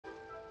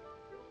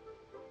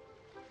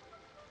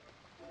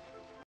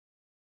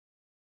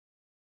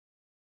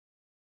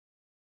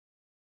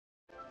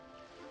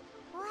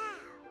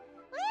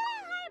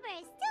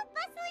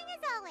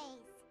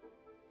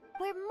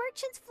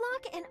merchants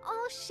flock and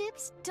all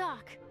ships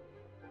dock.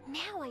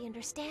 Now I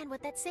understand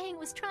what that saying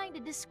was trying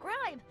to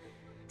describe.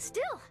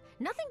 Still,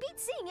 nothing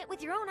beats seeing it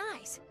with your own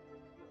eyes.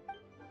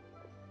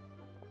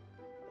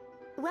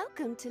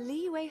 Welcome to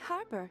Liyue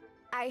Harbor.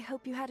 I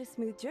hope you had a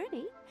smooth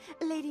journey.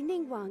 Lady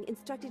Ningguang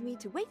instructed me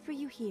to wait for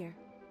you here.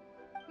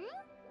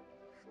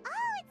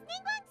 Oh, it's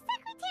Ningguang's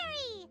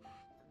secretary!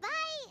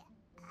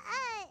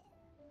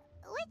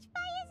 Which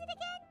Bai is it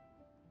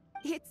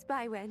again? It's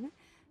Baiwen.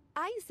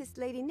 I assist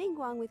Lady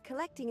Ningguang with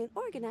collecting and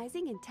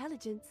organizing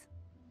intelligence.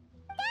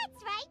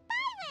 That's right,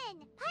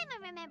 Baiwen!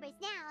 Paimon remembers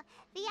now.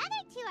 The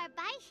other two are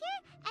Baishir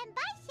and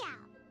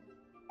Baishao.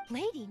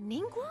 Lady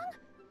Ningguang?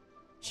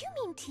 You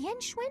mean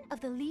Tianxuan of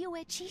the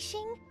Liyue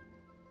Qixing?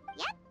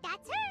 Yep,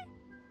 that's her.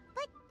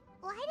 But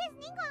why does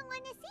Ningguang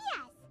want to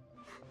see us?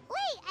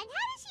 Wait, and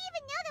how does she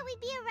even know that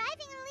we'd be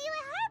arriving in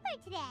Liyue Harbor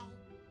today?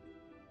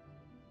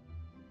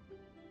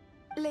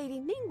 Lady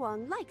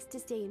Ningguang likes to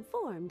stay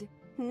informed.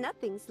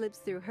 Nothing slips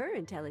through her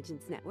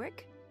intelligence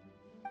network.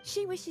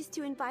 She wishes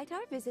to invite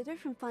our visitor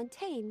from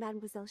Fontaine,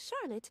 Mademoiselle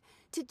Charlotte,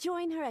 to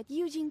join her at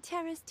Eugene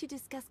Terrace to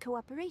discuss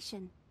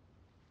cooperation.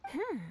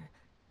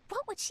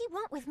 What would she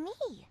want with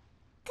me?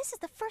 This is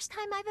the first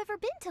time I've ever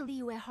been to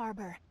Liyue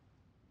Harbor.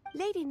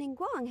 Lady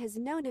Ningguang has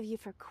known of you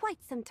for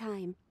quite some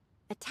time.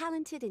 A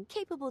talented and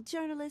capable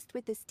journalist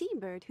with the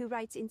Steambird who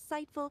writes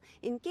insightful,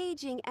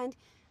 engaging, and,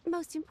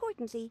 most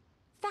importantly,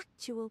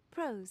 factual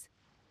prose.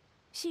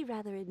 She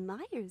rather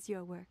admires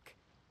your work.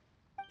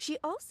 She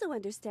also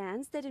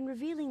understands that in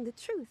revealing the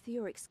truth through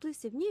your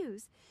exclusive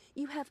news,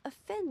 you have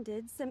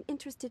offended some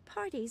interested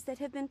parties that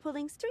have been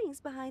pulling strings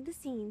behind the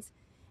scenes.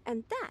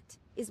 And that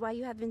is why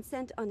you have been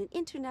sent on an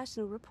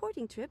international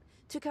reporting trip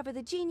to cover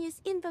the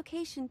Genius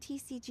Invocation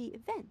TCG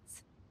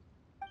events.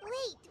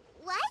 Wait,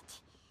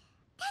 what?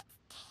 That's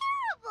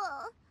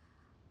terrible!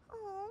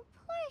 Oh,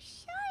 poor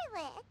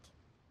Charlotte.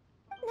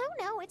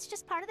 No, it's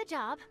just part of the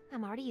job.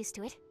 I'm already used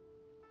to it.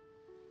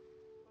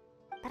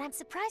 But I'm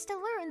surprised to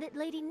learn that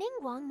Lady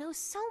Ningguang knows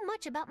so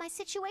much about my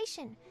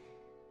situation.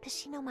 Does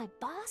she know my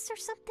boss or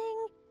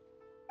something?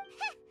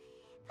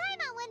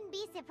 Paimon wouldn't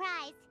be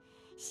surprised.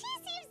 She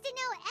seems to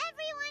know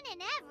everyone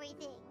and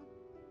everything.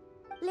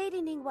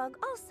 Lady Ningguang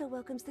also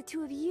welcomes the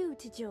two of you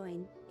to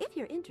join, if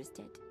you're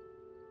interested.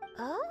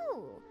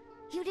 Oh,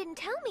 you didn't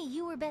tell me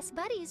you were best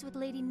buddies with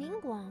Lady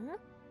Ningguang.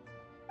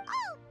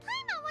 Oh,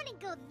 Paimon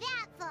wouldn't go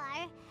that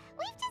far.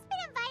 We've just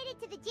been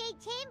invited to the Jade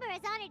Chamber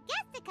as honored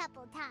guests a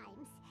couple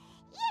times.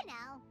 You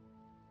know.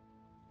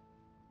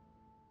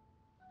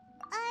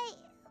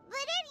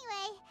 But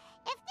anyway,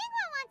 if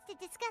Ningguang wants to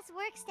discuss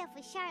work stuff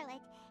with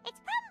Charlotte,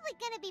 it's probably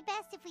gonna be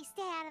best if we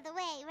stay out of the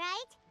way,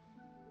 right?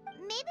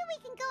 Maybe we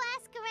can go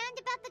ask around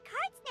about the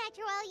card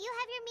snatcher while you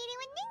have your meeting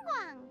with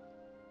Ningguang.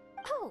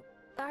 Oh,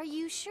 are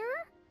you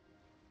sure?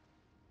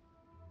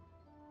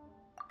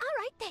 All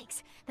right,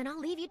 thanks. Then I'll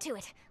leave you to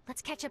it.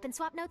 Let's catch up and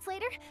swap notes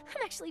later.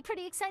 I'm actually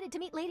pretty excited to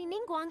meet Lady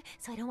Ningguang,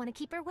 so I don't want to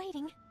keep her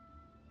waiting.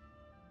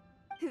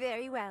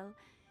 Very well.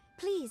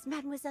 Please,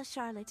 Mademoiselle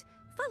Charlotte,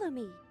 follow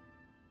me.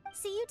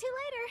 See you two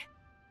later.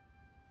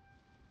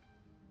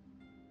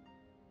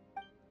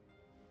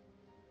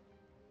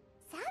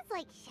 Sounds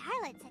like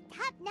Charlotte's a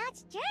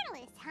top-notch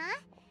journalist, huh?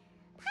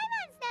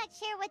 Paimon's not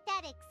sure what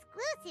that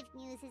exclusive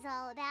news is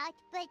all about,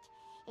 but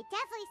it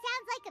definitely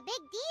sounds like a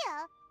big deal.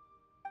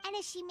 And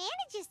if she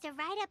manages to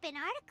write up an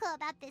article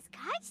about this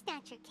card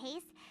snatcher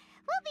case,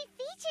 we'll be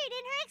featured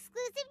in her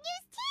exclusive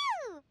news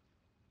too!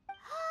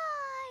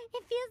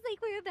 It feels like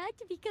we're about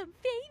to become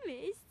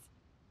famous.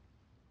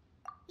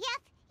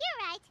 Yep,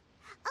 you're right.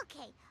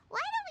 Okay, why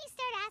don't we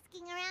start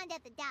asking around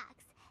at the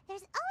docks?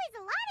 There's always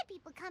a lot of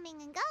people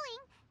coming and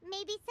going.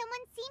 Maybe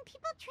someone's seen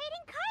people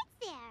trading cards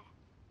there.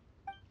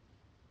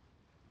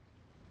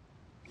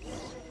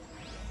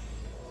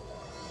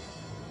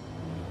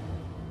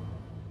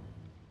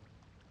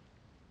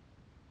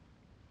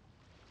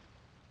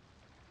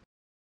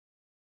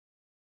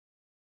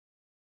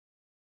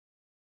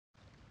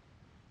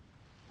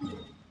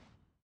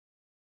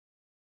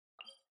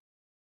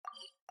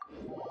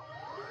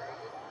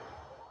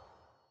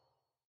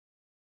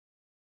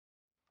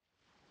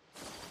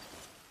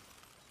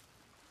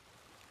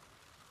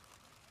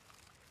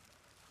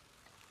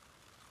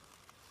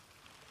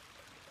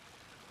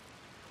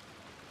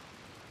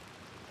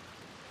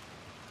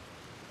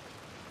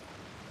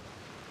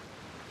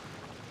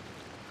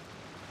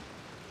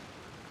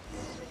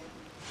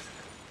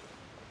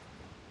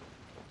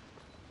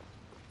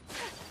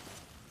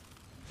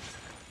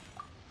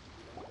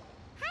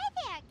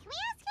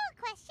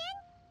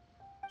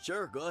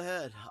 Sure, go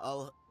ahead.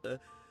 I'll,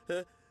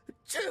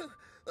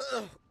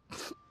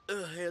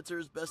 answer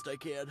as best I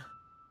can.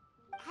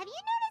 Have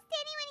you noticed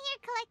anyone here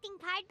collecting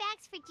card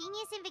backs for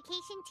Genius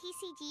Invocation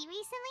TCG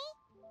recently?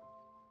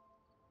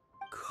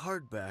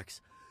 Card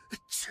backs?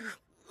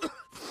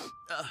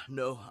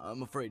 No,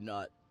 I'm afraid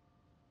not.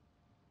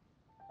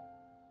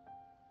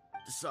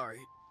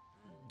 Sorry.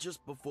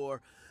 Just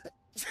before,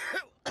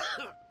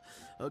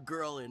 a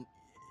girl in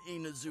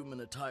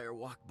Inazuman attire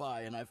walked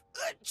by and I've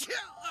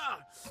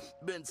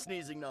been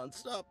sneezing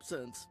non-stop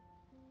since.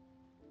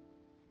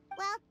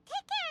 Well,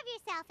 take care of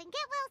yourself and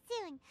get well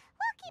soon.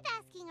 We'll keep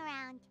asking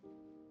around.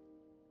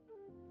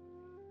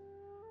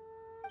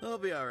 I'll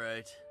be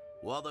alright.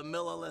 While the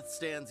Millilith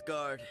stands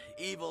guard,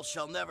 evil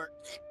shall never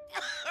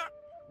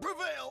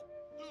prevail.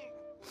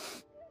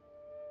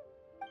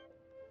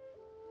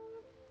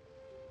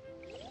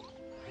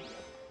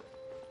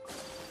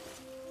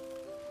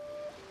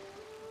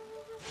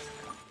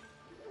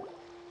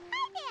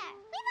 Hi there!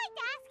 We'd like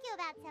to ask you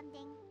about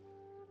something.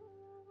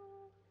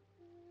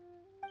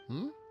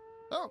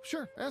 Oh,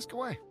 sure, ask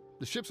away.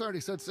 The ship's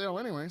already set sail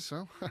anyway,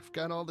 so I've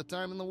got all the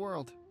time in the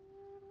world.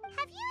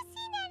 Have you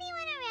seen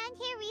anyone around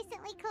here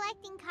recently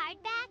collecting card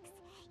backs?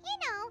 You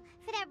know,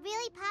 for that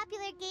really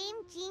popular game,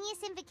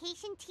 Genius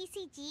Invocation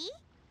TCG?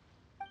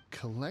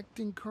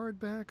 Collecting card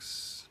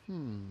backs?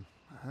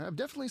 I've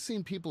definitely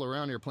seen people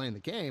around here playing the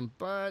game,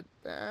 but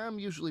I'm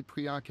usually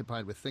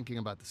preoccupied with thinking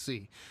about the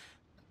sea.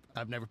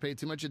 I've never paid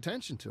too much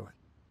attention to it.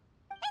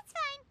 It's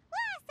fine.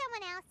 We'll ask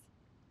someone else.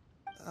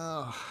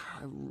 Oh,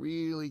 I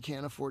really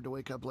can't afford to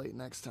wake up late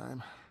next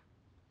time.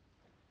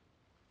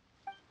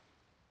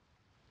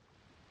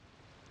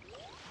 Hey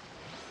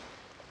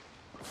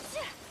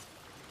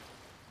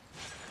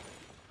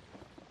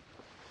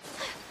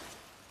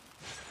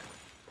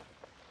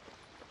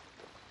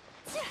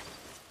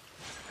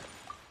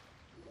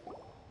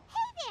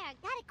there!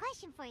 Got a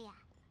question for you.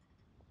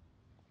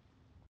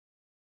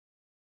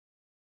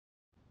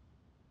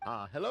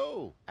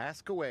 Hello.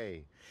 Ask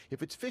away.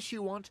 If it's fish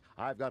you want,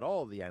 I've got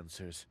all the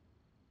answers.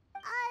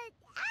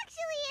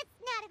 Actually,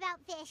 it's not about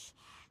fish.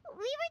 We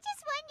were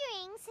just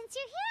wondering, since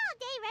you're here all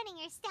day running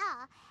your stall,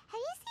 have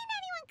you seen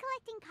anyone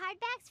collecting card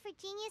backs for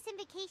Genius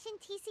Invocation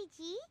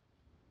TCG?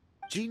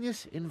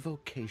 Genius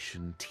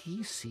Invocation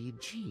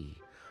TCG.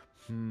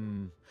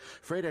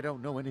 Afraid I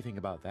don't know anything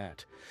about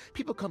that.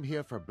 People come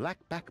here for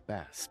blackback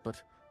bass,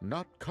 but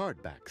not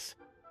card backs.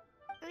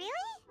 Really?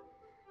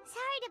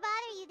 Sorry to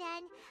bother you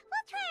then.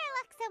 We'll try our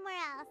luck somewhere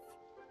else.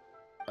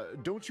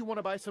 Don't you want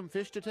to buy some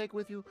fish to take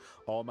with you?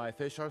 All my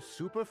fish are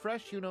super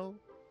fresh, you know.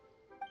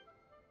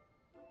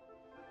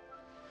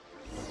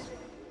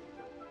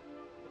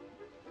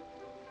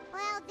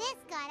 Well, this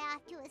got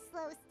off to a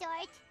slow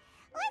start.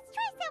 Let's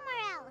try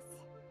somewhere else.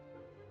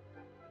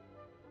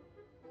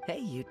 Hey,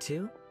 you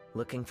two.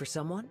 Looking for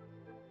someone?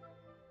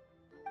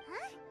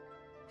 Huh?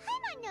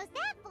 Paimon knows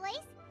that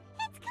voice.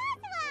 It's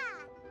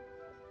Kazuha!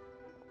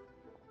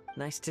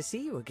 Nice to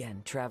see you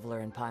again, Traveler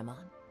and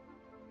Paimon.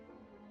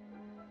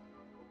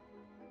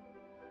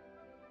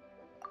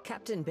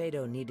 Captain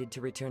Beidou needed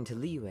to return to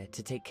Liyue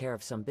to take care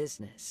of some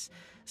business,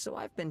 so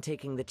I've been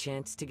taking the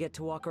chance to get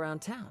to walk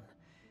around town.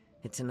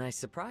 It's a nice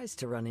surprise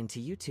to run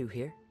into you two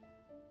here.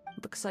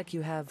 Looks like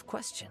you have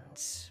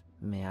questions.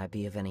 May I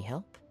be of any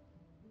help?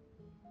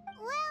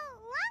 Well,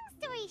 long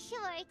story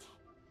short,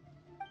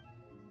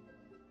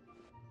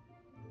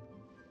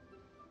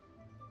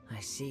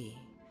 I see.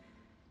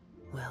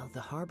 Well,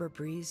 the harbor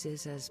breeze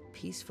is as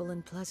peaceful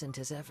and pleasant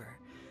as ever.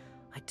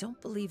 I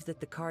don't believe that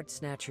the card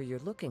snatcher you're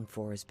looking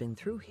for has been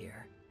through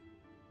here.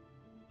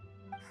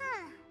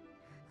 huh.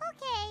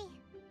 Okay.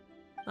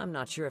 I'm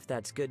not sure if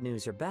that's good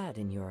news or bad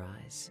in your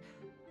eyes.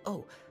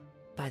 Oh,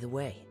 by the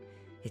way,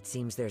 it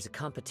seems there's a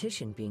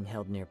competition being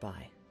held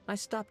nearby. I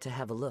stopped to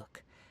have a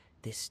look.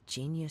 This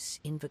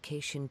Genius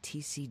Invocation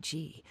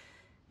TCG.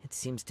 It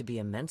seems to be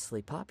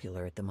immensely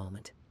popular at the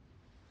moment.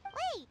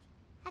 Wait,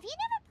 have you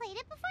never played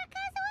it before,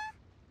 Kazuha?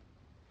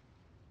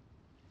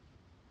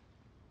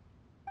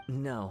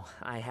 No,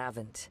 I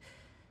haven't.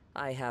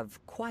 I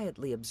have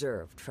quietly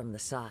observed from the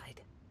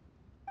side.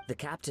 The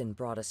captain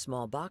brought a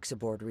small box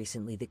aboard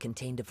recently that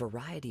contained a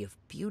variety of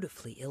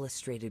beautifully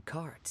illustrated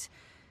cards.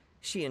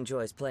 She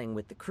enjoys playing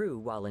with the crew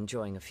while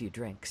enjoying a few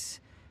drinks.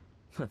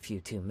 A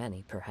few too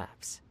many,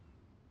 perhaps.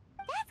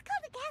 That's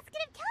called a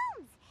casket of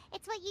tomes.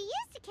 It's what you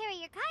use to carry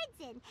your cards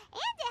in, and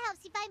it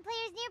helps you find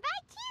players nearby,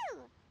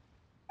 too.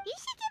 You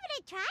should give it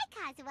a try,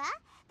 Kazuha.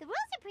 The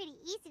rules are pretty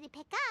easy to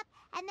pick up,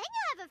 and then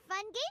you'll have a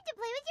fun game to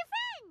play with your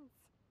friends.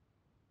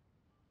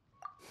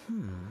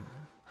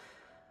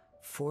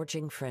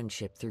 Forging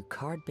friendship through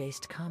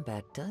card-based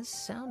combat does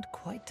sound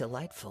quite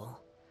delightful.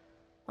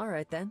 All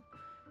right, then.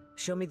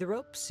 Show me the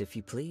ropes, if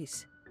you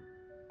please.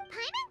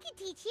 Paimon can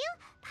teach you.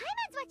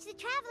 Paimon's watched the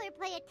Traveler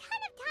play a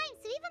ton of times,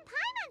 so even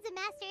Paimon's a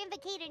master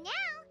invocator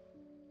now.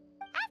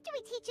 After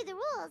we teach you the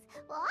rules,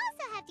 we'll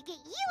also have to get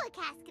you a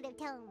casket of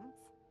tomes.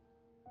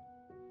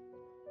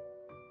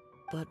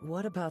 But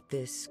what about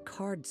this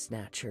card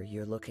snatcher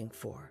you're looking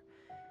for?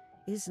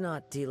 Is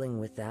not dealing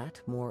with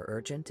that more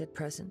urgent at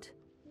present?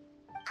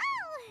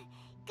 Oh,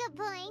 good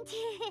point.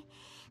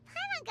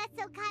 Paimon got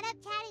so caught up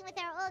chatting with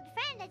our old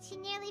friend that she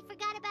nearly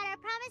forgot about our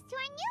promise to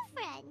our new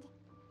friend.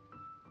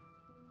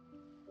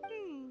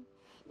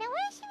 Now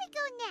where should we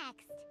go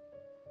next?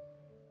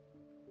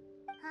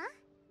 Huh?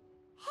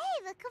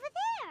 Hey, look over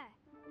there!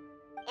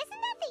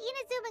 Isn't that the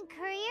Inazuman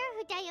courier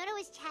who Diona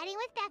was chatting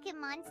with back in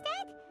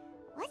Mondstadt?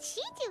 What's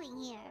she doing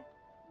here?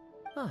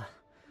 Huh.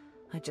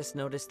 I just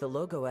noticed the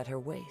logo at her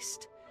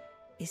waist.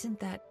 Isn't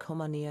that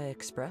Komania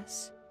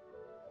Express?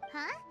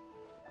 Huh?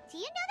 Do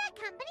you know that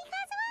company,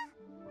 Kazuha?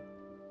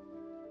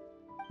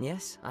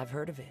 Yes, I've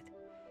heard of it.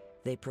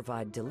 They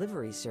provide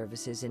delivery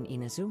services in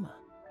Inazuma.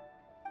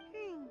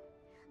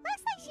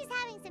 Looks like she's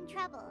having some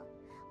trouble.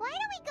 Why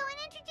don't we go and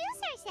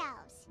introduce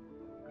ourselves?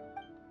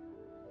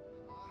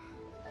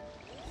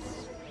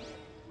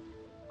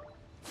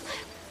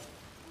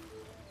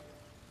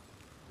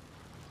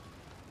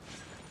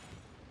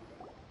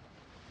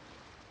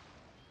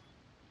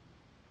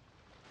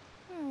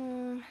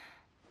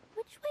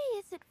 Which way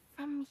is it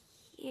from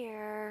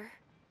here?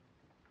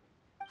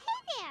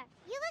 Hey there!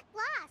 You look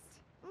lost.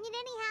 Need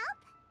any help?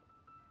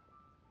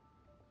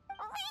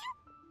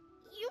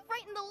 You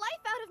frightened the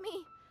life out of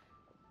me!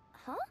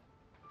 Huh?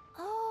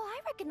 Oh, I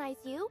recognize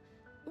you.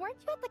 Weren't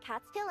you at the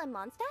Catskill in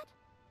Mondstadt?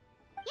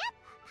 Yep,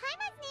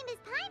 Paimon's name is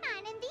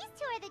Paimon, and these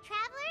two are the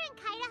Traveler and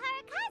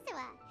Kaitahara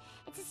Kazuha.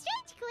 It's a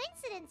strange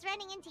coincidence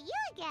running into you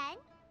again.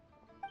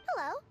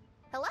 Hello.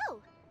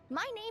 Hello.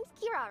 My name's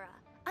Kirara.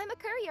 I'm a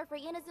courier for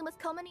Inazuma's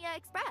Komaniya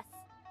Express.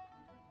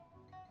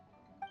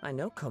 I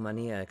know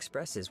Komaniya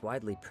Express is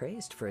widely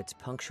praised for its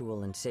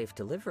punctual and safe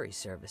delivery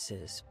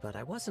services, but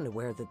I wasn't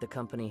aware that the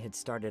company had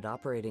started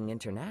operating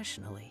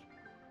internationally.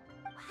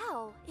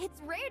 Wow, it's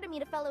rare to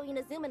meet a fellow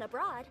Inazuman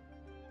abroad.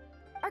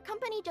 Our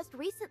company just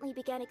recently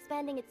began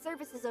expanding its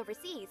services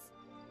overseas,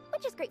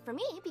 which is great for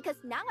me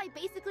because now I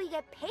basically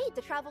get paid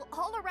to travel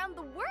all around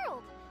the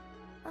world.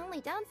 Only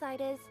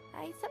downside is,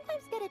 I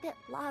sometimes get a bit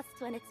lost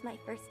when it's my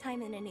first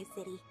time in a new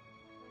city.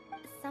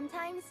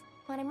 Sometimes,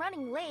 when I'm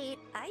running late,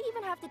 I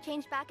even have to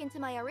change back into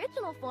my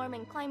original form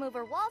and climb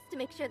over walls to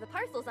make sure the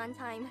parcel's on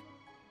time.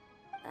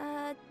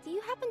 Do you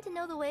happen to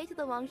know the way to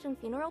the Wangsheng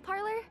funeral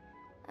parlor?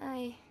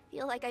 I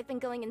feel like I've been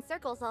going in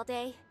circles all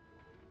day.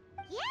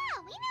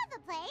 Yeah, we know the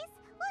place.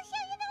 We'll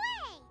show you the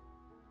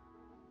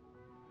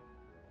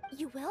way.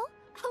 You will?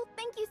 Oh,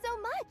 thank you so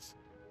much!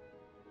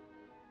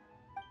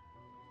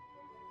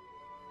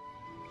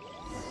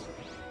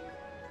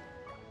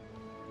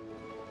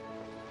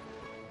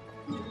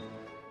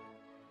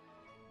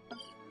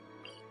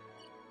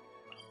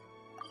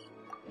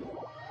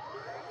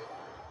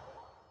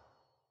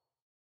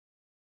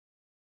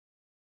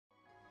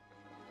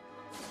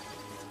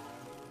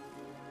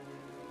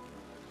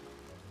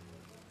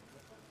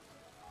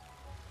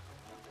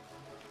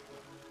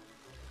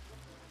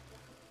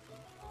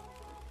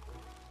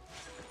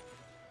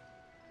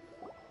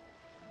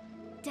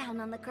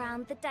 Down on the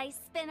ground, the dice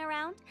spin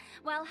around,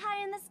 while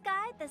high in the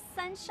sky, the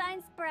sun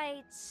shines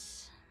bright.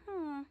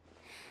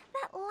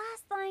 That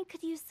last line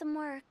could use some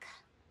work.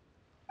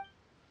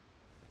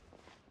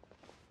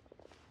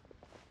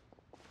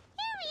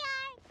 Here we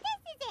are.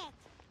 This is it.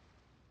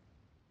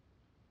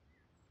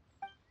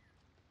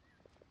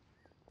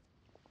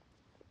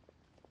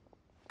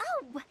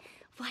 Oh,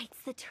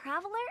 White's the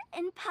Traveler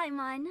and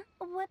Paimon.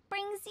 What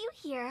brings you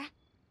here?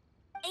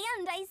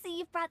 And I see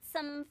you've brought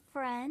some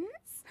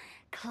friends,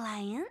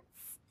 clients,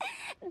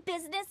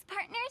 business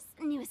partners,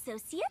 new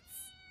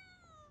associates.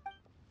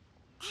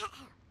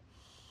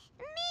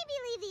 Maybe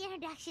leave the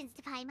introductions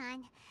to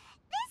Paimon.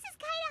 This is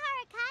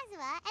Kaitahara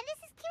Kazuha, and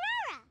this is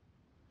Kirara.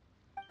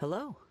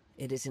 Hello.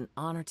 It is an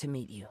honor to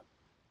meet you.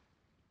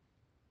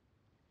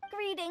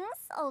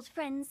 Greetings, old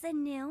friends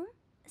and new.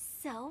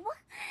 So,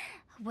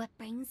 what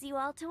brings you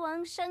all to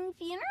Wangsheng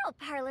Funeral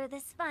Parlor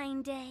this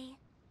fine day?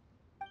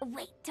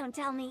 Wait, don't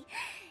tell me.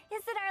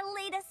 Is it our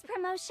latest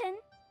promotion?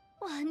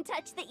 One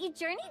touch that you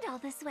journeyed all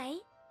this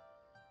way.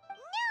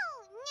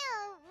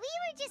 No, we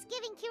were just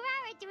giving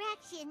Kirara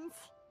directions.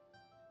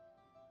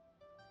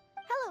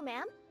 Hello,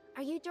 ma'am.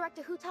 Are you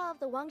Director Huta of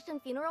the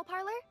Wangsheng Funeral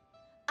Parlor?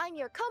 I'm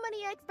your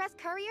Komaniya Express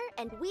courier,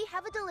 and we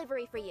have a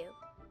delivery for you.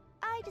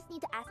 I just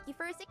need to ask you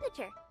for a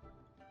signature.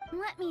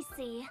 Let me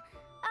see.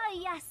 Ah,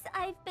 yes,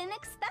 I've been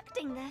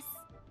expecting this.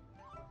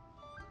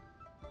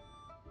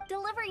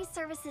 Delivery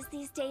services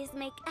these days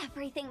make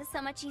everything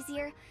so much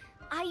easier.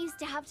 I used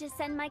to have to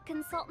send my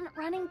consultant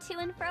running to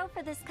and fro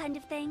for this kind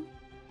of thing.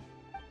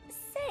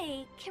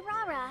 Say,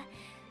 Kirara,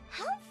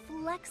 how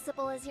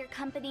flexible is your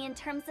company in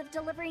terms of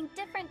delivering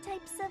different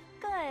types of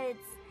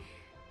goods?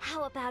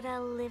 How about a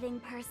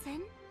living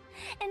person?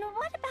 And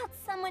what about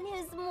someone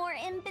who's more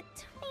in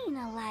between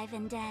alive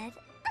and dead?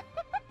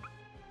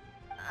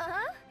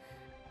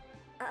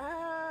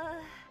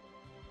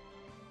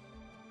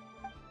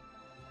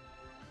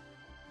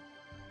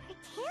 Her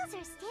tails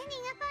are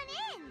standing up on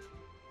end.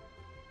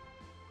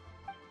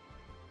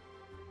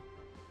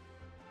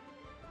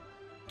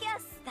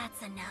 Guess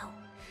that's a no.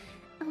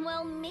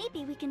 Well,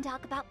 maybe we can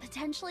talk about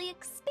potentially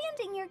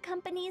expanding your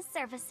company's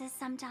services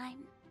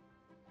sometime.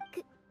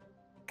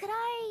 Could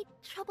I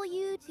trouble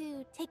you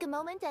to take a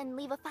moment and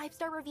leave a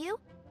 5-star review?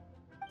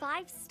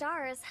 5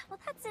 stars? Well,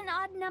 that's an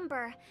odd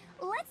number.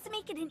 Let's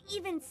make it an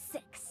even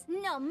 6.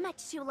 No,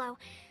 much too low.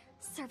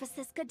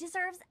 Services Good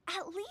deserves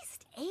at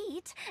least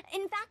 8.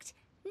 In fact,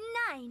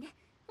 9. 1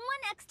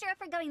 extra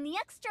for going the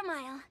extra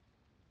mile.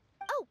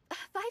 Oh, 5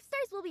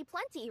 stars will be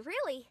plenty,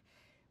 really.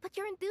 But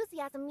your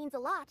enthusiasm means a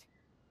lot.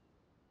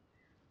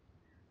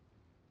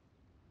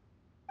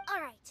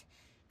 Alright,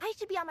 I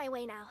should be on my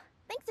way now.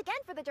 Thanks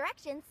again for the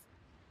directions.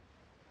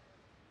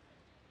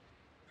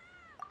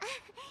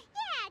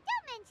 Yeah,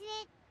 don't mention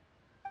it.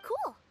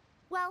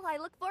 Well, I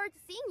look forward to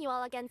seeing you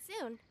all again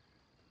soon.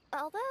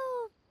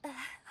 Although,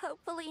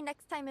 hopefully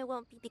next time it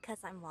won't be because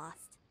I'm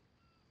lost.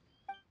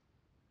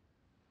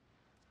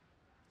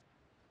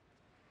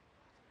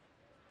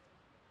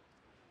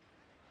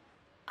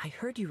 I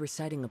heard you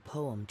reciting a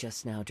poem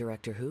just now,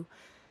 Director Who.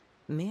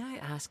 May I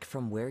ask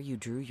from where you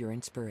drew your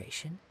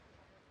inspiration?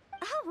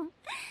 Oh,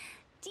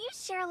 do you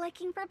share a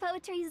liking for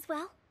poetry as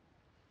well?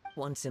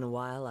 Once in a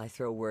while, I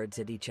throw words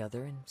at each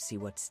other and see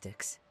what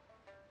sticks.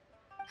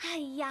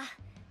 Yeah,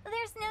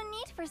 there's no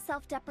need for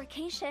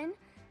self-deprecation.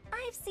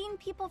 I've seen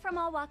people from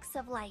all walks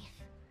of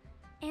life.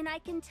 And I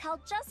can tell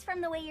just from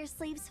the way your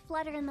sleeves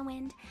flutter in the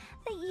wind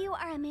that you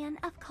are a man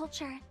of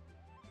culture.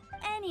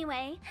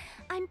 Anyway,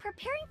 I'm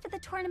preparing for the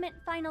tournament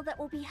final that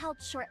will be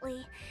held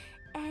shortly.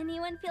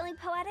 Anyone feeling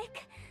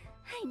poetic?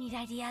 I need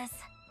ideas.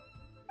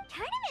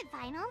 Tournament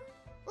final?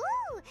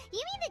 Ooh,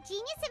 you mean the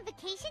Genius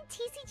Invocation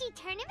TCG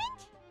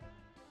tournament?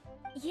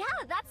 Yeah,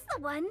 that's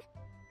the one.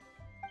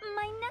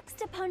 My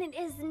next opponent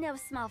is no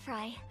small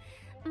fry.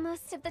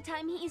 Most of the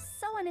time he's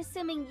so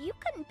unassuming you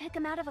couldn't pick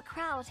him out of a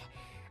crowd.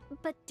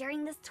 But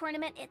during this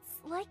tournament,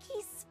 it's like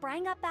he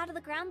sprang up out of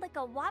the ground like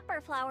a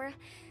whopper flower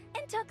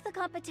and took the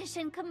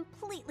competition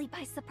completely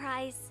by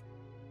surprise.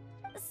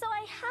 So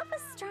I have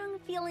a strong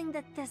feeling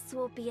that this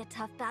will be a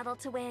tough battle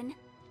to win.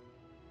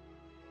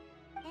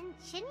 Then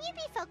shouldn't you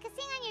be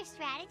focusing on your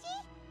strategy?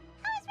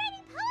 How is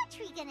writing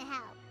poetry gonna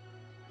help?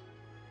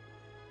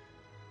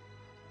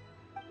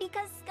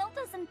 Because skill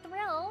doesn't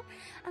thrill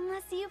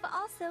unless you've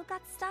also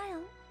got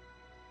style.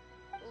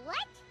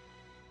 What?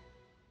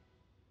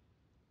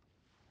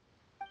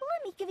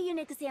 Let me give you an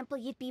example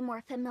you'd be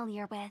more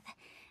familiar with.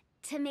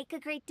 To make a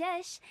great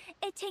dish,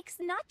 it takes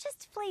not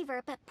just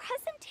flavor, but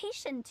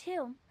presentation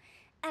too.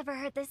 Ever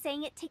heard the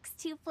saying, it takes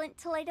two flint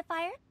to light a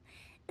fire?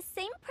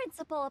 Same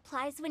principle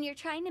applies when you're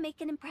trying to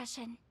make an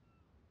impression.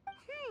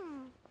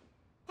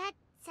 That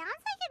sounds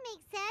like it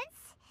makes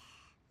sense.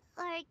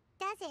 Or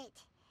does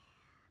it?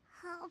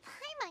 Oh,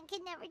 Paimon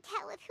can never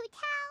tell with Hu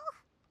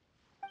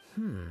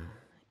Tao.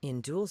 In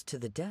duels to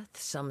the death,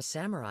 some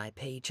samurai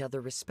pay each other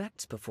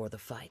respects before the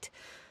fight.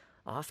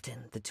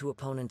 Often, the two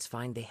opponents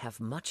find they have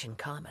much in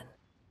common.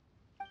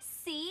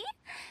 See?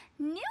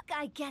 New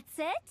guy gets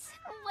it.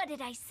 What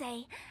did I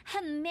say?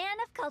 A man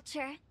of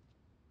culture.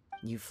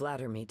 You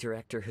flatter me,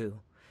 Director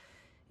Who.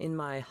 In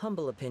my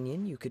humble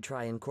opinion, you could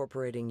try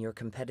incorporating your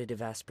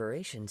competitive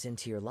aspirations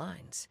into your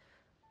lines.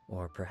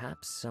 Or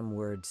perhaps some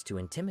words to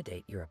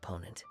intimidate your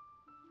opponent.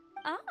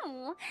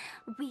 Oh,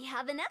 we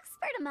have an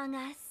expert among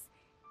us.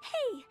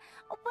 Hey,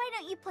 why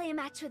don't you play a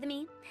match with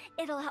me?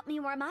 It'll help me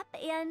warm up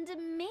and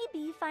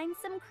maybe find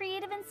some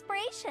creative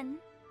inspiration.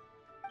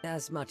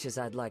 As much as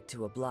I'd like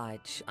to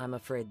oblige, I'm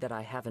afraid that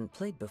I haven't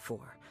played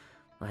before.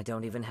 I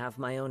don't even have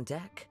my own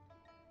deck.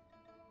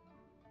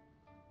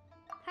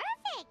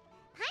 Perfect!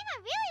 Paimon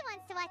really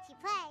wants to watch you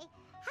play.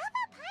 How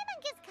about Paimon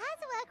gives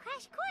Kazuha a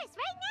crash course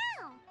right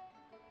now?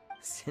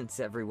 Since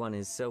everyone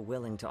is so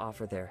willing to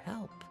offer their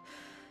help,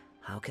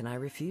 how can I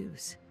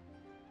refuse?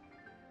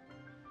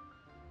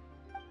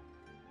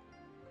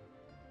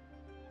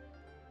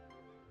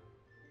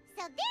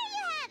 So there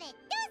you have it!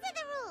 Those are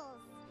the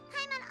rules!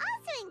 Paimon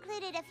also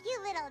included a few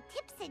little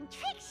tips and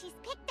tricks she's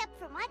picked up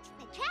from watching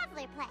the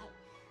Traveler play.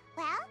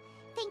 Well,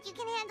 think you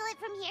can handle it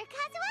from here,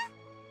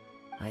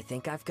 Kazuha? I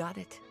think I've got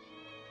it.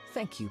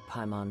 Thank you,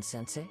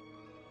 Paimon-sensei.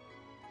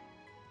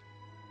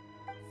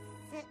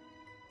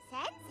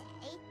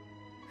 Sensei?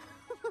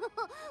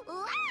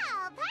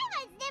 Wow!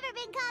 Paimon's never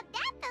been called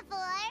that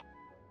before!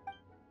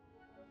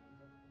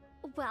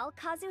 Well,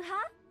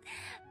 Kazuha?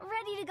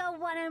 Ready to go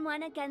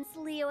one-on-one against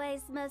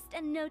Liyue's most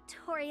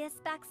notorious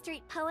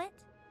backstreet poet?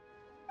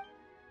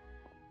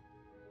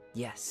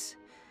 Yes.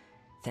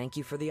 Thank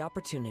you for the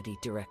opportunity,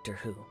 Director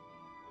Who.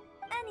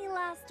 Any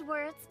last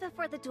words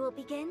before the duel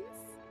begins?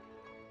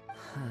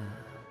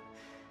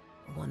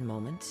 One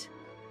moment.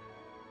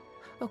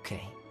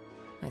 Okay,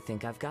 I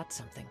think I've got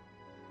something.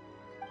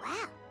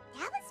 Wow,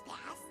 that was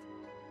fast.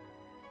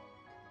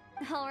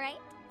 All right.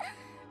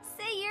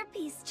 Say your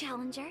piece,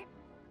 Challenger.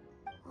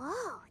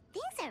 Whoa,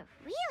 things are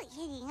really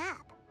heating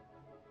up.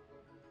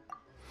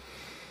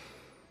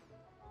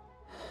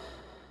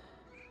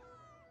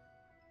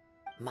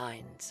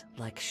 Minds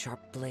like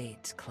sharp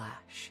blades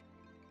clash.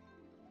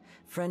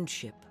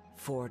 Friendship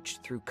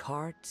forged through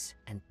cards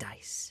and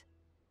dice.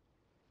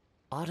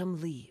 Autumn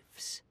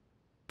leaves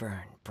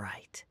burn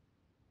bright.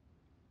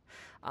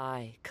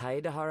 I,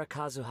 Kaedahara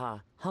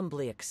Kazuha,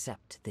 humbly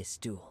accept this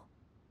duel.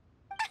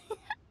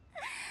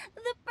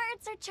 The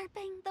birds are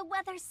chirping, the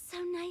weather's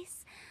so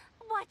nice.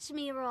 Watch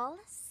me roll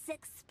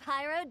 6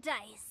 pyro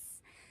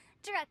dice.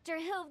 Director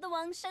Who of the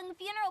Wangsheng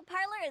Funeral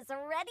Parlor is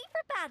ready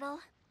for battle.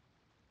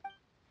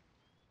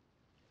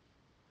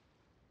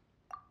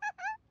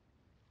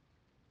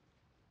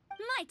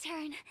 My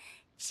turn.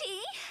 Chi?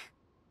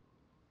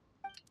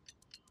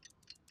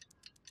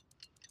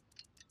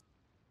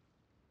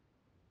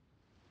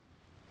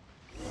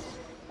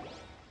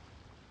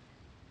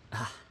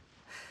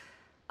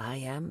 I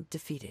am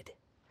defeated.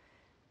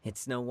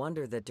 It's no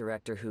wonder that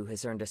Director Who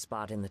has earned a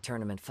spot in the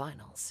tournament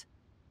finals.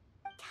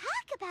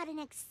 Talk about an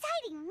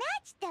exciting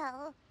match,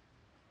 though.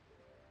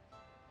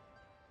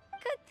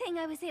 Good thing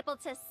I was able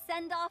to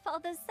send off all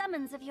those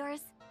summons of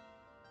yours.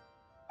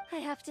 I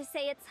have to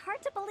say, it's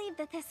hard to believe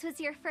that this was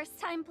your first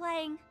time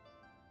playing.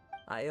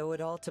 I owe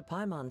it all to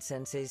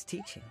Paimon-sensei's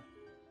teaching.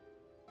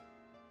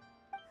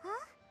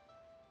 Huh?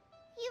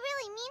 You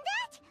really mean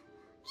that?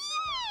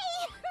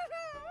 Yay!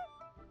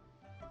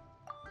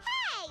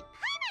 Hey!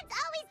 Paimon's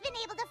always been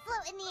able to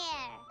float in the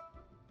air!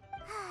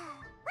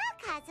 Well,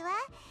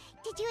 Kazuha,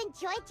 did you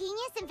enjoy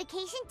Genius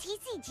Invocation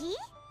TCG?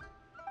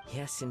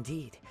 Yes,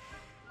 indeed.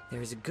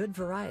 There is a good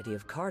variety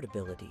of card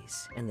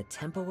abilities, and the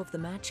tempo of the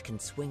match can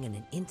swing in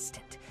an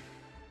instant.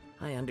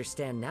 I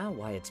understand now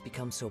why it's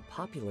become so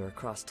popular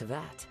across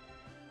Teyvat.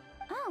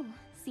 Oh,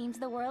 seems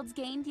the world's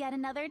gained yet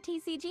another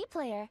TCG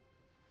player.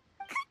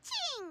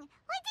 Ka-ching!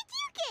 When did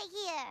you get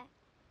here?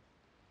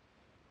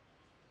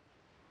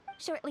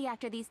 Shortly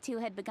after these two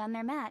had begun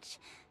their match,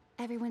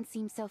 everyone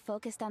seemed so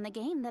focused on the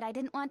game that I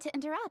didn't want to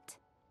interrupt.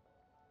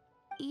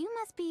 You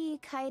must be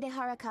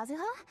Kaedehara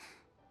Kazuha?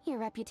 Your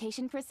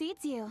reputation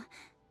precedes you.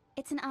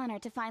 It's an honor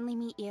to finally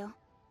meet you.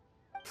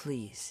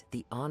 Please,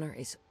 the honor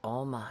is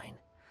all mine.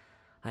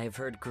 I have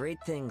heard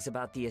great things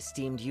about the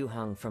esteemed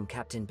Yuheng from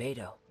Captain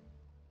Beidou.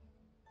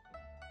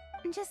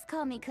 Just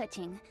call me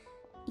Kuching.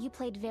 You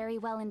played very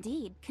well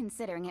indeed,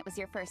 considering it was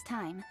your first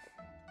time.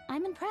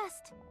 I'm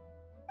impressed.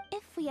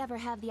 If we ever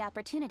have the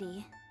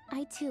opportunity,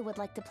 I too would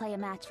like to play a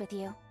match with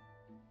you.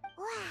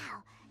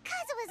 Wow!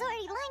 Kazuha's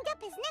already lined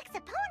up his next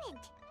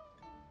opponent!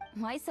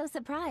 Why so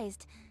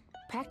surprised?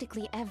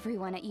 Practically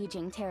everyone at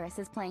Yujing Terrace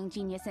is playing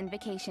Genius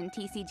Invocation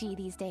TCG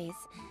these days.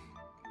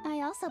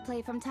 I also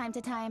play from time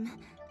to time,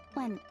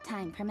 when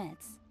time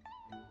permits.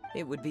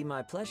 It would be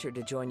my pleasure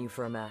to join you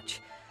for a match.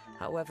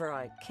 However,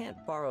 I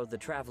can't borrow the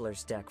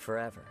Traveler's deck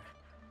forever.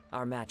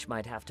 Our match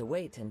might have to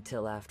wait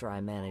until after I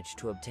manage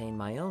to obtain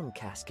my own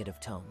casket of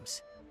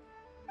tomes.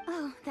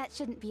 Oh, that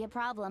shouldn't be a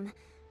problem.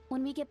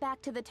 When we get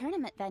back to the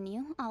tournament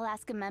venue, I'll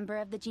ask a member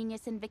of the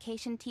Genius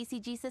Invocation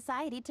TCG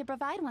Society to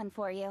provide one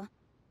for you.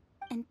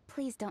 And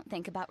please don't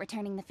think about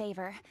returning the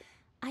favor.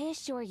 I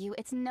assure you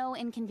it's no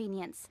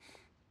inconvenience.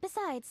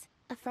 Besides,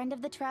 a friend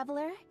of the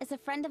Traveler is a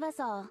friend of us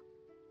all.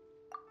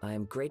 I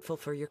am grateful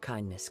for your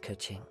kindness,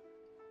 Kuching.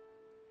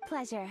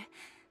 Pleasure.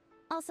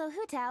 Also,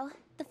 Hutao,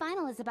 the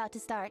final is about to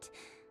start.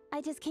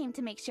 I just came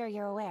to make sure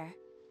you're aware.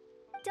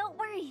 Don't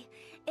worry.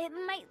 It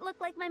might look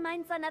like my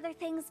mind's on other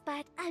things,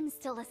 but I'm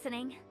still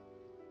listening.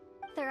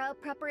 Thorough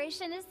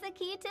preparation is the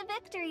key to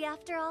victory,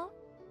 after all.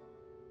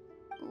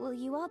 Will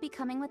you all be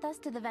coming with us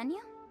to the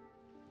venue?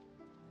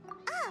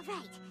 All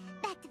right,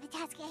 back to the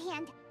task at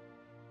hand.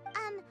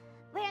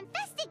 We're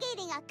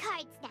investigating a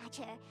card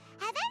snatcher.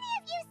 Have any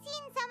of you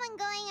seen someone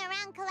going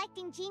around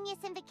collecting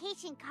Genius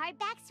Invocation card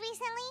backs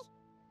recently?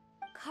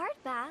 Card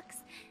backs?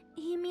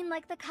 You mean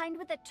like the kind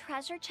with a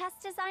treasure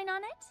chest design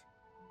on it?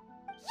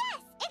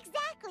 Yes,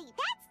 exactly,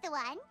 that's the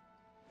one.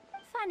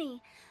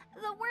 Funny,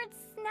 the word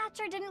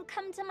snatcher didn't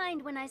come to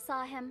mind when I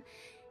saw him.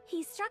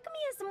 He struck me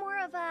as more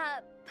of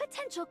a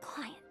potential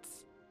client.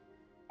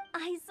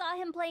 I saw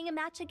him playing a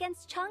match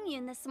against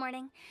Chongyun this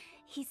morning.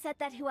 He said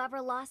that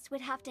whoever lost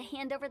would have to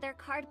hand over their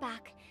card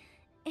back.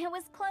 It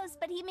was close,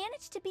 but he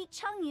managed to beat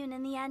Chongyun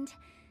in the end.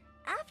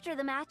 After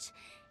the match,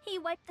 he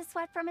wiped the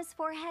sweat from his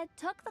forehead,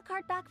 took the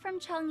card back from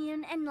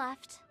Chongyun, and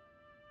left.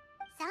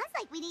 Sounds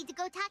like we need to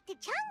go talk to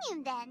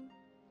Chongyun then.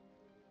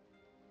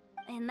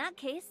 In that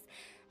case,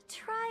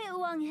 try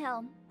Uwang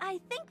Hill.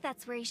 I think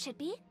that's where he should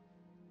be.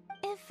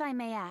 If I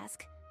may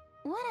ask,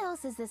 what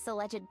else is this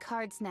alleged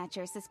card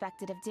snatcher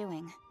suspected of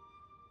doing?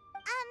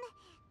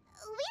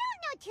 We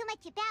don't know too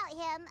much about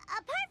him,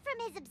 apart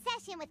from his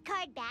obsession with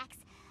card backs.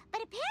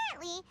 But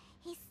apparently,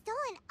 he's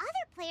stolen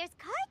other players'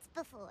 cards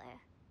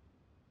before.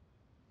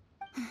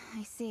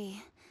 I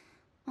see.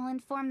 I'll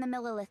inform the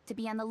Millilith to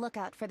be on the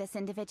lookout for this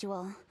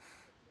individual.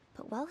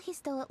 But while he's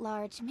still at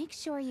large, make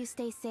sure you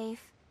stay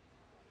safe.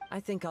 I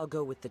think I'll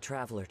go with the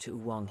Traveler to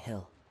Uwang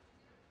Hill.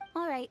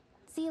 All right,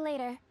 see you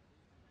later.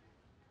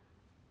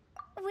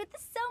 With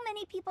so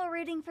many people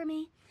rooting for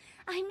me,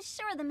 I'm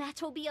sure the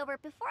match will be over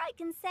before I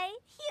can say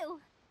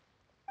phew.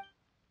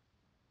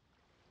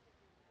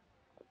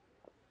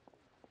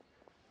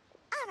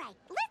 All right,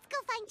 let's go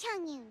find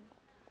Chongyun.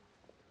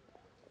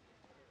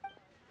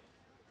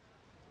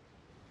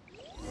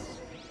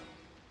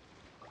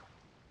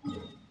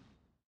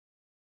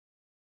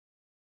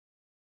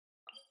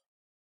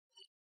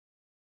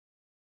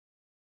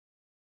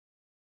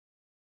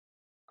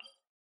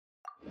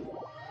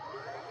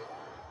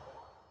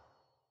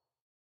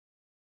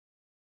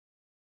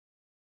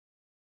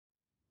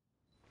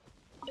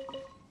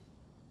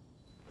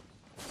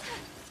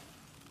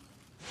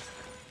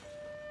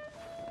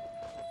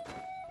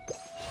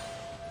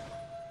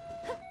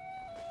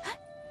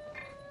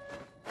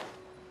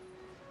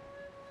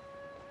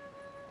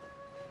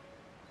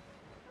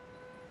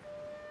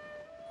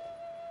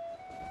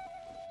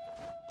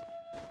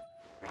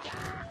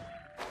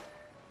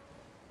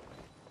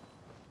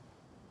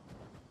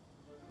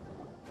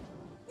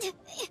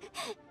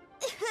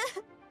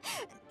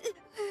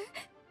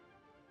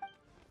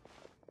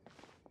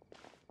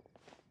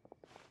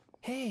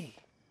 Hey,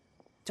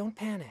 don't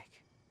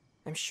panic.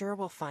 I'm sure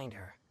we'll find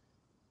her.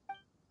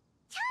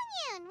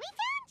 Changyun, we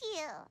found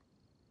you!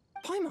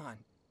 Paimon,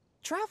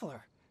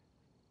 Traveler.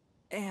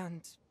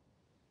 And...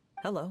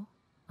 Hello,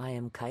 I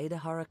am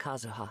Kaedahara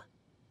Kazuha.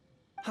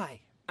 Hi,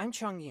 I'm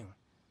Changyun,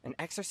 an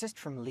exorcist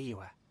from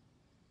Liyue.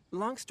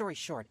 Long story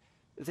short,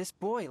 this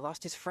boy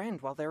lost his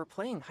friend while they were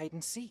playing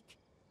hide-and-seek.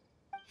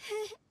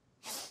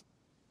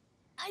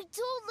 I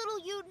told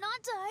little you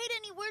not to hide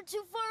anywhere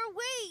too far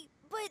away,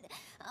 but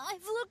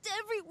I've looked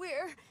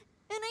everywhere,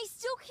 and I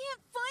still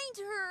can't find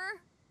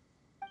her.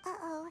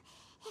 Uh-oh,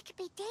 it could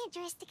be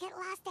dangerous to get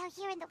lost out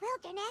here in the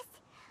wilderness.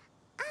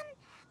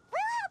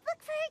 We'll help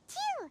look for her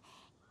too.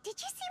 Did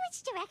you see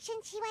which direction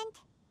she went?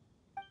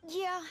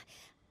 Yeah,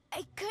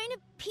 I kind of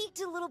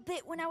peeked a little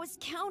bit when I was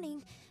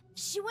counting.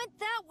 She went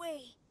that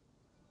way.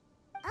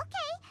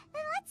 Okay,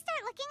 then let's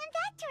start looking in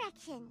that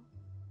direction.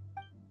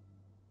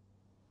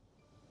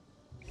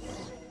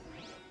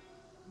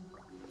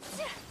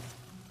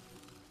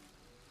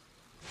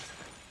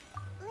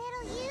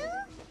 Little you?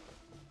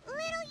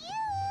 Little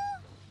you?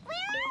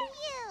 Where are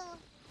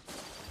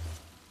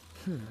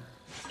you?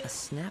 A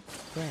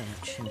snapped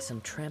branch and some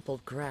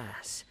trampled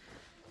grass.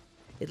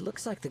 It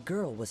looks like the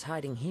girl was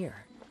hiding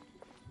here.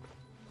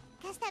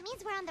 Guess that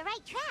means we're on the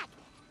right track.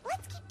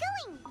 Let's keep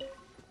going.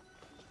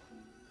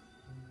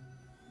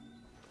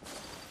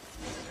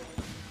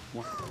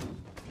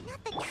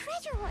 Not the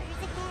treasure hoarders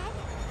again.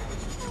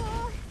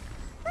 Oh,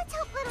 let's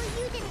hope little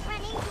you didn't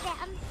run into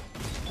them.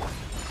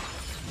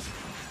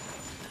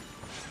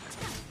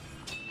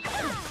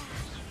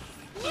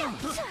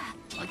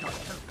 I got it.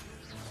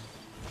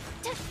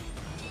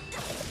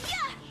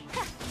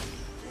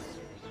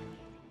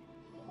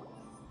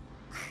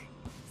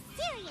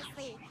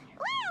 Seriously,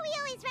 why are we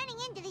always running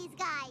into these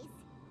guys?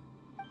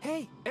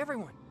 Hey,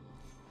 everyone!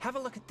 Have a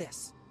look at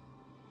this.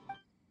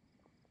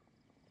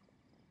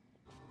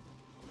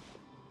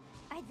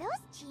 Are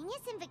those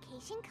Genius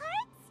Invocation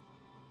cards?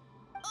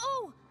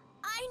 Oh,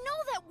 I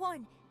know that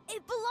one.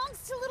 It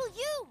belongs to little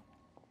you.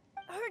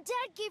 Her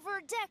dad gave her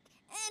a deck,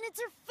 and it's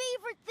her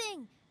favorite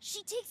thing.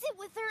 She takes it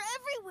with her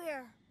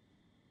everywhere.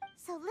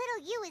 So little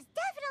you is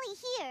definitely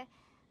here.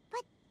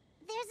 But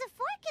there's a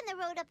fork in the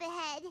road up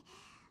ahead.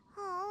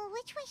 Oh,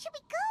 which way should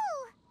we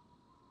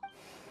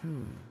go?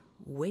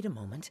 Wait a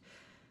moment.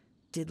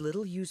 Did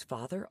Little Yu's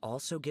father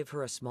also give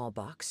her a small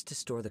box to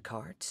store the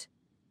cards?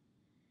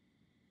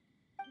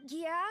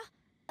 Yeah,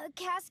 a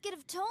casket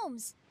of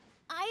tomes.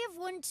 I have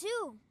one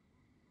too.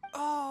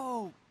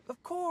 Oh,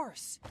 of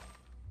course.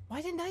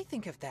 Why didn't I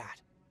think of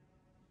that?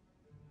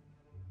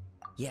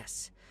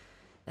 Yes.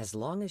 As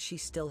long as she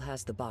still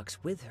has the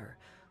box with her,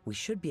 we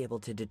should be able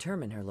to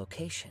determine her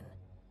location.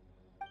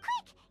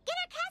 Quick, get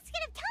our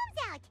casket of tomes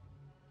out!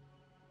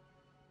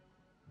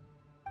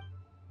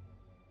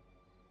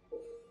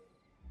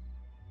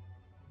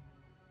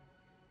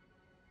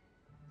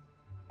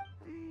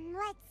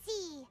 Let's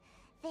see.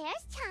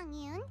 There's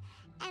Changyun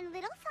and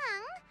Little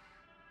Feng.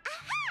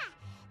 Aha!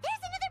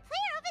 There's another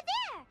player over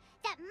there!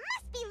 That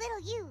must be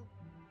Little You!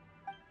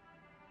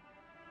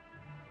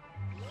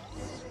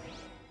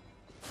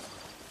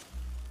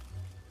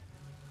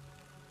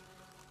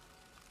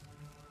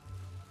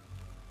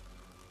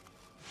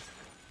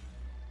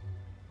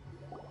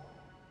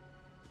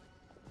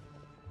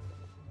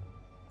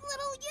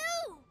 Little you!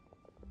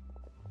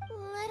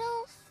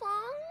 Little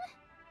Fong?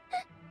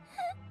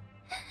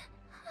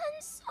 I'm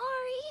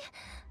sorry.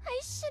 I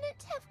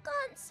shouldn't have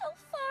gone so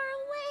far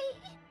away.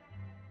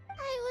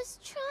 I was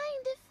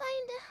trying to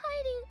find a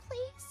hiding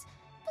place,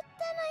 but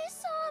then I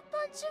saw a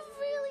bunch of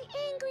really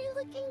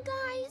angry-looking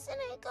guys and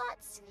I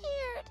got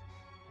scared.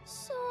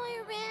 So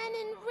I ran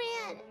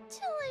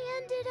till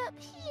I ended up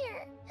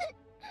here.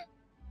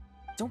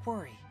 Don't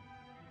worry.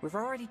 We've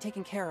already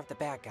taken care of the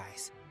bad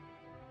guys.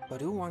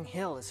 But Uwang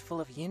Hill is full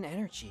of yin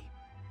energy.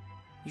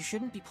 You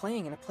shouldn't be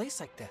playing in a place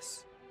like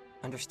this.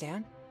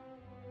 Understand?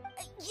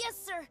 Yes,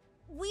 sir.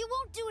 We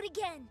won't do it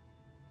again.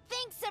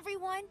 Thanks,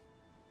 everyone.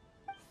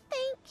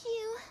 Thank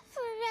you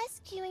for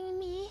rescuing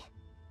me.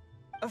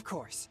 Of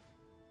course.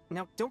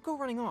 Now, don't go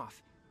running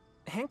off.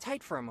 Hang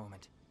tight for a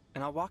moment,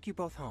 and I'll walk you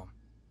both home.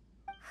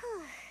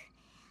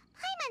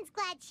 Paimon's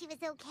glad she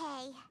was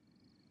okay.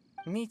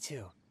 Me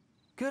too.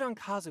 Good on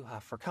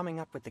Kazuha for coming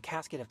up with the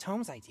Casket of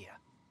Tomes idea.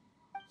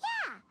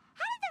 Yeah,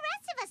 how did the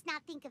rest of us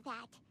not think of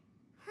that?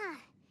 Huh.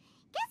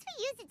 Guess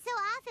we use it so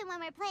often when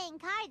we're playing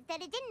cards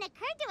that it didn't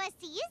occur to us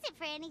to use it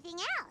for anything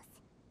else.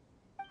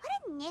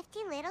 What a nifty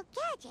little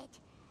gadget.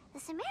 The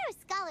Sumeru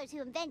scholars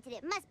who invented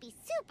it must be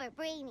super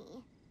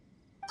brainy.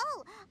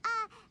 Oh,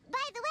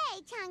 by the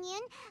way,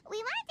 Changyun, we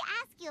wanted to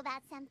ask you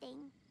about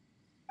something.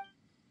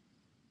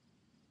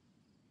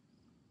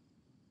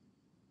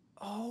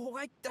 Oh,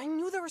 I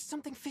knew there was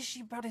something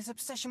fishy about his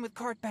obsession with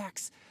card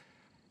backs.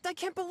 I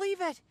can't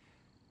believe it!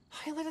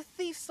 I let a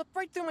thief slip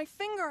right through my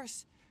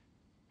fingers!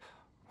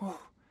 Whoa.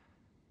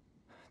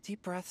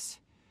 Deep breaths.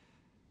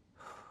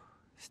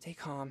 Stay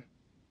calm.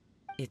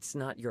 It's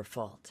not your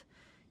fault.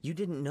 You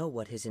didn't know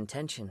what his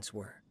intentions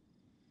were.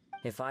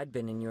 If I'd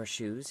been in your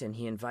shoes and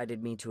he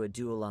invited me to a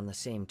duel on the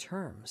same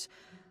terms,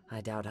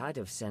 I doubt I'd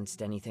have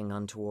sensed anything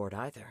untoward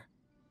either.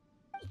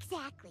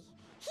 Exactly.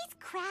 He's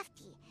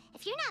crafty.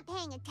 If you're not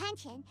paying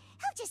attention,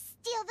 he'll just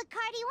steal the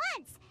card he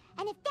wants.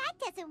 And if that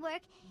doesn't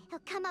work, he'll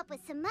come up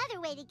with some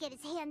other way to get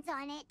his hands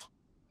on it.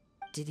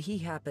 Did he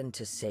happen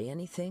to say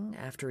anything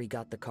after he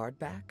got the card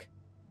back?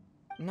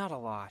 Not a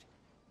lot.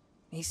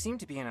 He seemed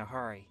to be in a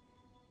hurry.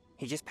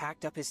 He just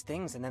packed up his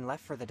things and then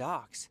left for the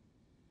docks.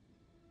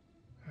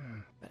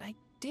 But I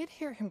did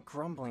hear him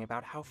grumbling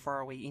about how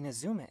far away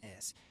Inazuma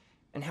is,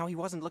 and how he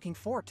wasn't looking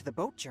forward to the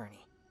boat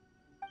journey.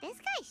 This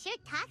guy sure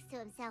talks to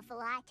himself a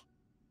lot.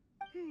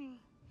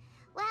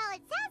 Well,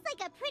 it sounds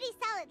like a pretty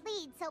solid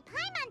lead, so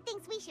Paimon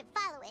thinks we should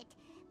follow it.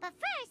 But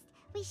first,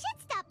 we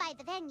should stop by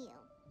the venue.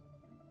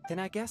 Then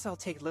I guess I'll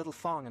take Little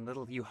Fong and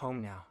Little Yu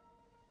home now.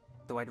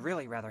 Though I'd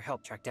really rather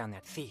help track down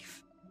that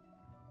thief.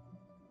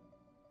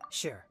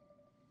 Sure.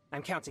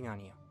 I'm counting on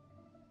you.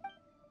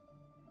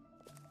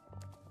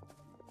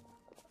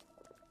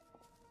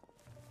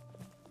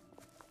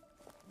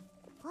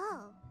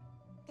 Whoa.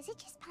 Is it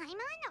just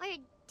Paimon, or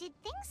did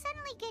things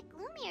suddenly get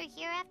gloomier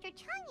here after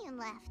Changyun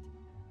left?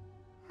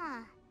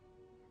 Huh.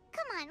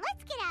 Come on,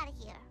 let's get out of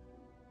here.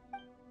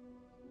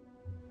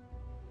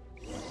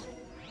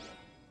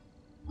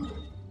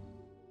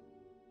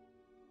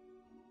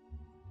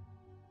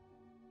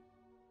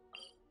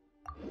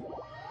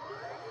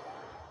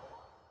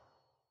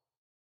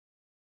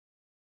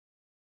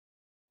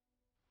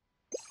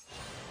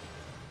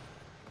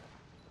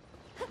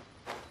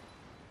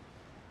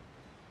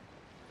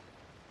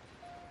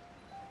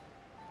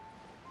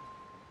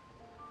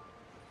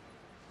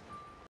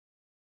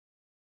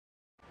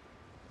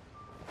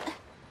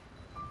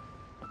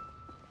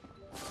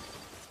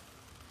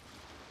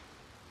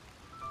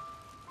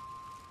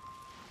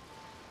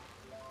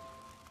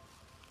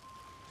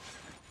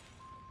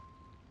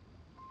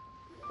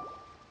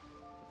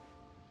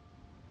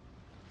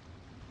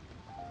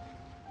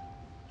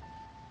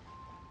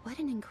 What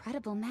an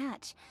incredible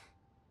match.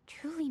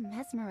 Truly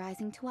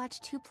mesmerizing to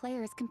watch two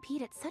players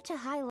compete at such a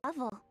high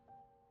level.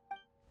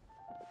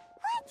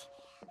 What?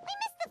 We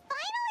missed the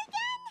final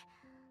again?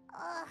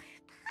 Ugh,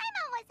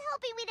 Paimon was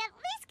hoping we'd at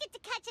least get to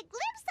catch a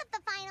glimpse of the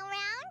final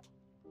round.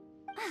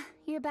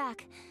 You're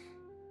back.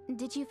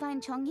 Did you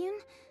find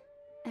Chongyun?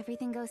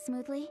 Everything go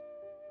smoothly?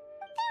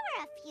 There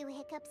were a few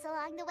hiccups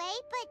along the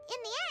way, but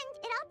in the end,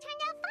 it all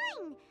turned out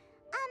fine.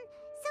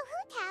 So Hu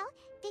Tao,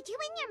 did you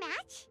win your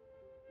match?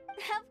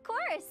 Of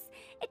course!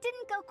 It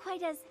didn't go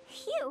quite as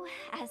phew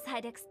as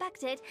I'd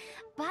expected,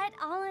 but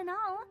all in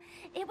all,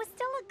 it was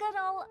still a good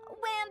ol'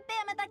 wham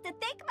bam I'd like to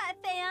thank my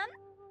fam!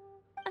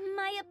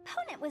 My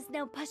opponent was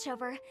no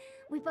pushover.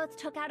 We both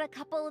took out a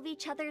couple of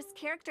each other's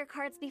character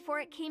cards before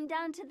it came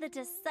down to the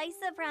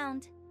decisive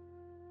round.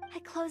 I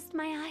closed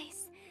my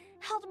eyes,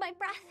 held my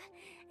breath,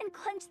 and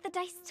clenched the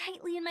dice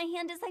tightly in my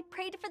hand as I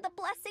prayed for the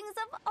blessings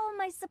of all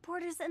my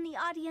supporters in the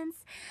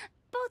audience,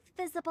 both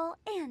visible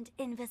and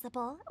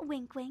invisible.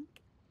 Wink,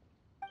 wink.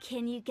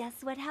 Can you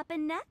guess what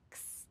happened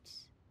next?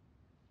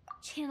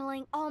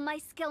 Channeling all my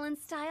skill and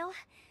style,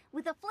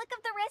 with a flick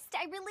of the wrist,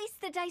 I released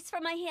the dice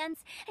from my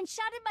hands and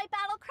shouted my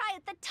battle cry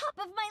at the top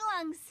of my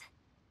lungs.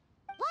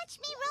 Watch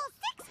me roll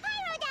 6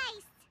 pyro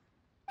dice!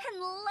 And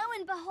lo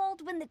and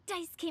behold, when the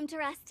dice came to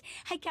rest,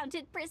 I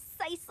counted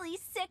precisely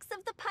 6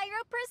 of the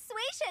pyro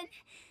persuasion.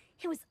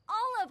 It was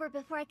all over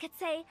before I could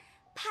say,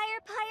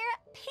 "Pyre, pyre,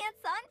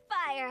 pants on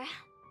fire."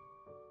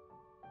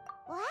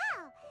 Wow,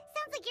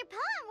 sounds like your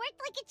poem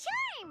worked like a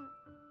charm!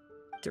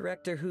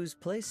 Director Who's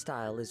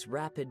playstyle is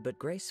rapid but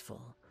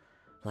graceful,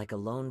 like a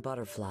lone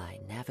butterfly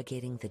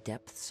navigating the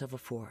depths of a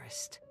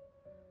forest.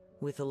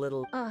 With a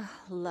little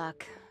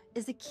Luck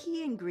is a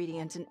key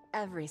ingredient in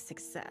every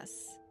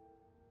success.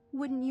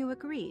 Wouldn't you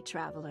agree,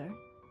 Traveler?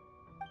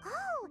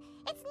 Oh,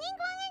 it's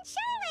Ningguang and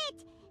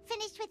Charlotte!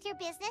 Finished with your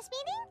business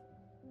meeting?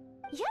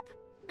 Yep.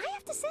 I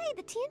have to say,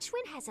 the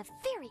Tianquan has a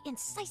very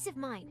incisive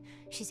mind.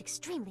 She's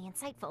extremely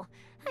insightful.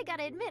 I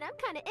gotta admit, I'm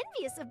kinda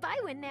envious of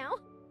Baiwen now.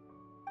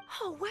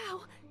 Oh,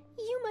 wow.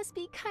 You must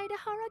be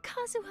Kaidahara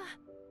Kazuha.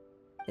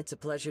 It's a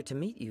pleasure to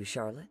meet you,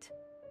 Charlotte.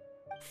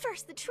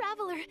 First the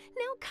Traveler,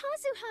 now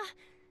Kazuha.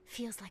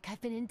 Feels like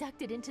I've been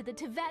inducted into the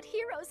Tevat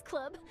Heroes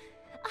Club.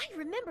 I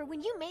remember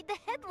when you made the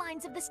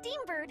headlines of the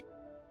Steambird.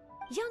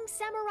 Young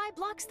samurai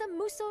blocks the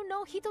Muso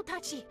no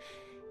Hitotachi.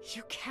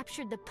 You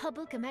captured the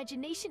public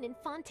imagination in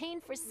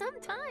Fontaine for some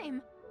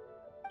time.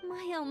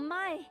 My oh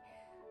my.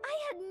 I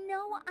had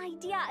no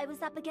idea I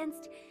was up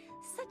against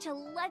such a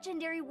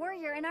legendary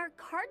warrior in our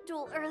card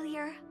duel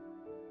earlier.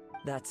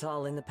 That's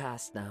all in the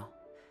past now.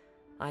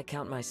 I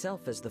count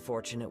myself as the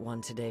fortunate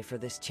one today for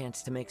this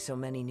chance to make so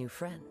many new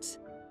friends.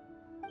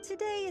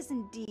 Today is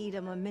indeed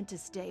a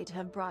momentous day to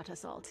have brought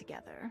us all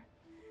together.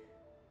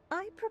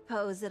 I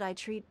propose that I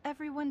treat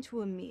everyone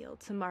to a meal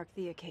to mark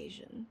the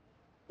occasion,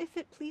 if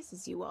it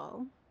pleases you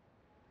all.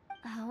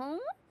 Oh?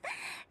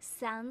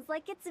 Sounds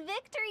like it's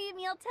victory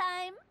meal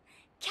time.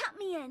 Count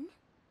me in.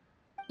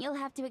 You'll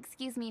have to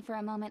excuse me for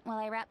a moment while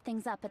I wrap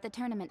things up at the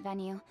tournament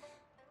venue.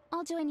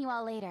 I'll join you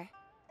all later.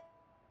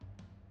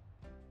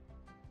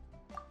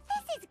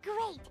 is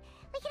great!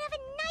 We can have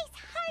a nice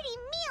hearty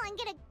meal and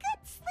get a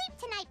good sleep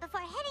tonight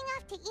before heading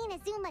off to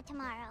Inazuma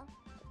tomorrow.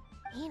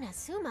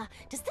 Inazuma,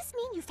 does this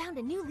mean you found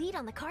a new lead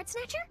on the Card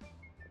Snatcher?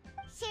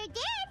 Sure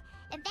did!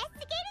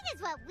 Investigating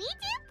is what we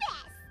do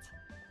best!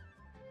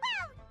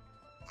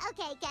 Well,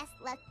 okay, guess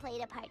luck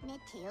played a part in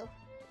it too.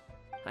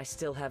 I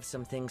still have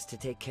some things to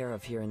take care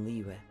of here in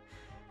Liyue,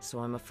 so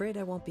I'm afraid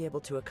I won't be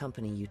able to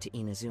accompany you to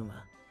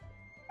Inazuma.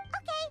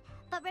 Okay,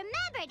 but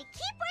remember to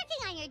keep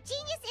working on your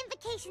genius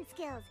invocation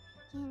skills.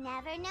 You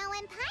never know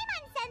when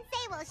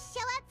Paimon-sensei will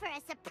show up for a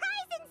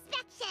surprise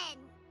inspection!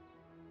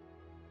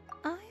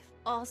 I've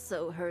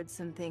also heard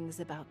some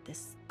things about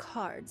this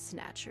Card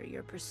Snatcher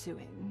you're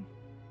pursuing.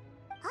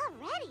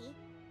 Already?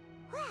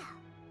 Well,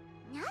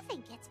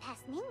 nothing gets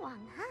past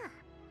Ningguang, huh?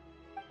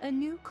 A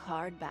new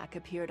card back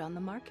appeared on the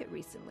market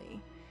recently.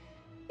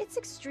 It's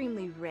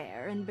extremely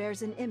rare and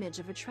bears an image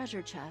of a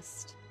treasure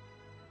chest.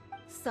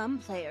 Some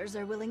players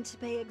are willing to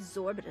pay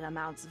exorbitant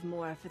amounts of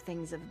more for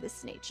things of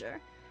this nature,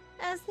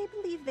 as they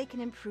believe they can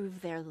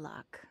improve their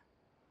luck.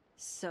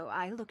 So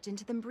I looked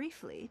into them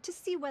briefly to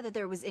see whether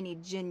there was any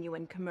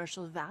genuine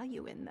commercial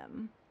value in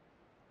them.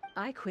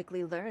 I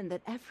quickly learned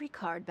that every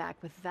card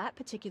back with that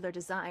particular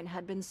design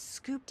had been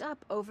scooped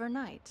up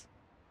overnight.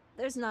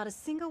 There's not a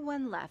single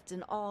one left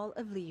in all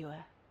of Liyue.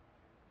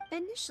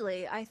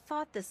 Initially, I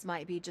thought this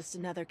might be just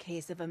another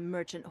case of a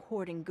merchant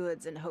hoarding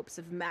goods in hopes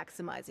of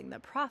maximizing their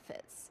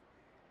profits.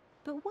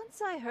 But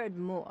once I heard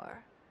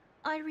more,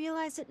 I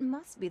realized it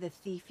must be the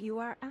thief you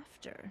are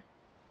after.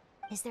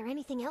 Is there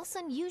anything else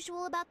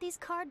unusual about these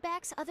card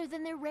backs other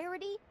than their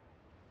rarity?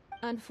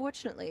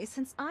 Unfortunately,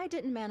 since I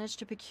didn't manage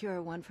to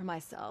procure one for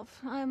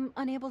myself, I'm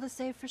unable to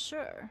say for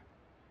sure.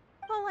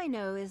 All I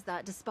know is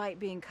that despite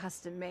being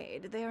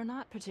custom-made, they are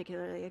not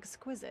particularly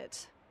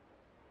exquisite.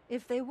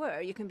 If they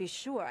were, you can be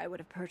sure I would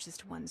have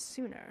purchased one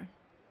sooner.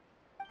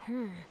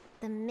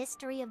 The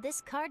mystery of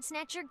this Card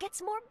Snatcher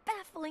gets more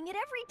baffling at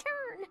every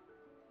turn.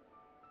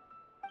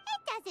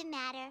 It doesn't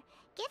matter.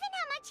 Given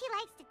how much he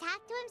likes to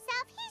talk to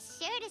himself, he's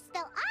sure to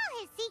spill all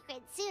his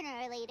secrets sooner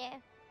or later.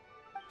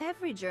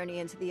 Every journey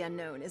into the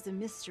unknown is a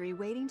mystery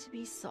waiting to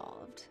be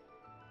solved.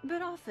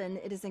 But often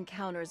it is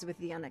encounters with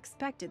the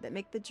unexpected that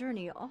make the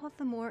journey all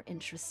the more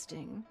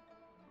interesting.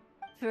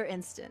 For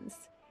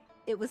instance,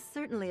 it was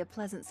certainly a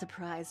pleasant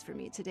surprise for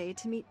me today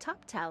to meet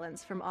top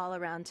talents from all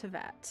around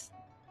Teyvat.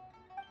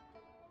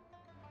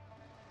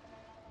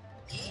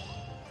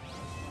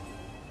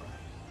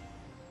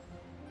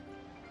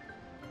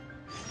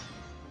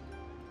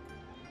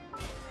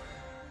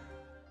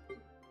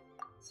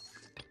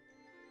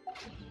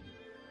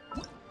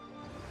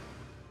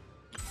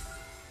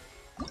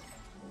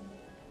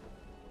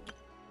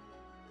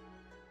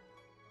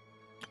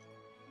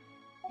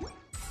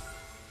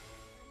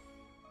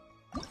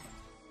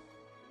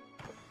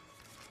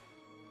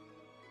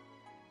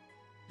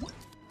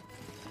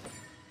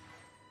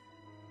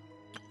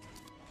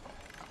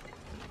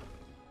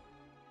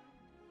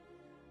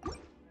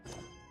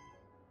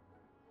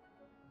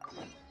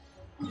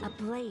 A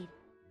blade.